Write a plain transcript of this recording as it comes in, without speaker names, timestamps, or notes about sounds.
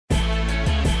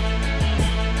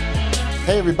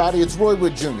Hey everybody, it's Roy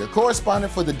Wood Jr.,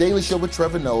 correspondent for The Daily Show with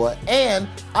Trevor Noah, and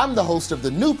I'm the host of the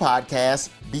new podcast,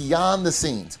 Beyond the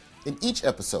Scenes. In each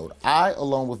episode, I,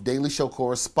 along with Daily Show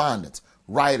correspondents,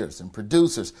 writers, and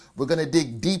producers, we're going to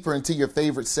dig deeper into your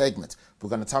favorite segments. We're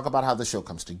going to talk about how the show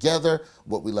comes together,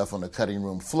 what we left on the cutting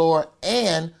room floor,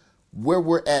 and where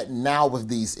we're at now with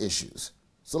these issues.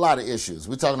 It's a lot of issues.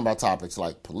 We're talking about topics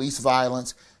like police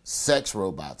violence, sex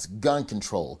robots, gun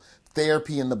control,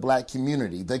 therapy in the black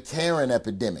community, the Karen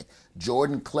epidemic,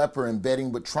 Jordan Klepper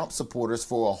embedding with Trump supporters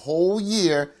for a whole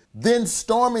year, then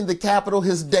storming the Capitol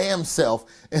his damn self,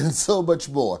 and so much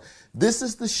more. This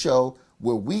is the show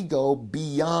where we go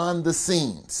beyond the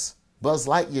scenes. Buzz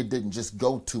Lightyear didn't just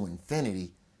go to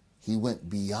infinity, he went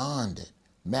beyond it.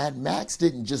 Mad Max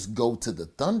didn't just go to the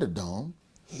Thunderdome,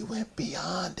 he went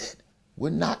beyond it. We're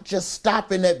not just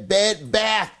stopping at Bed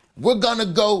Bath, we're gonna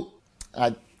go.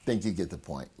 I think you get the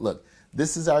point. Look,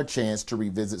 this is our chance to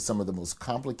revisit some of the most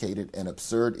complicated and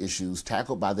absurd issues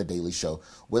tackled by The Daily Show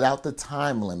without the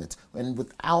time limit and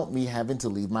without me having to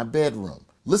leave my bedroom.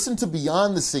 Listen to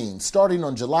Beyond the Scenes starting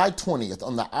on July 20th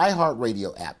on the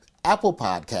iHeartRadio app, Apple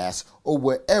Podcasts, or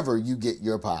wherever you get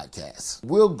your podcasts.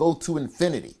 We'll go to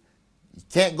infinity. You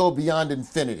can't go beyond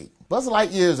infinity. Buzz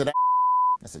Lightyear is an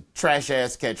That's a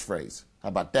trash-ass catchphrase. How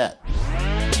about that?